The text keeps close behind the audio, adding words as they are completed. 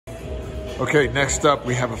Okay, next up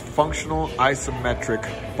we have a functional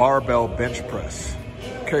isometric barbell bench press.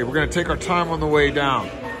 Okay, we're gonna take our time on the way down,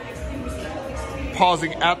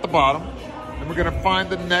 pausing at the bottom, and we're gonna find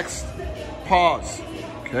the next pause,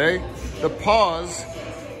 okay? The pause,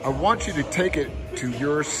 I want you to take it to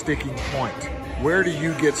your sticking point. Where do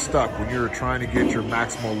you get stuck when you're trying to get your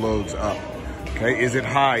maximal loads up? Okay, is it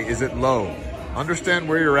high, is it low? Understand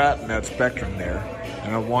where you're at in that spectrum there.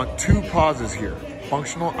 And I want 2 pauses here.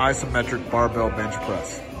 Functional isometric barbell bench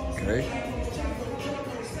press, okay?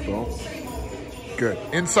 Boom. Good.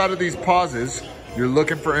 Inside of these pauses, you're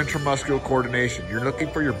looking for intramuscular coordination. You're looking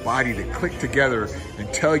for your body to click together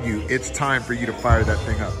and tell you it's time for you to fire that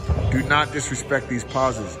thing up. Do not disrespect these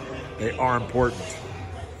pauses. They are important.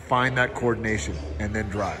 Find that coordination and then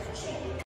drive.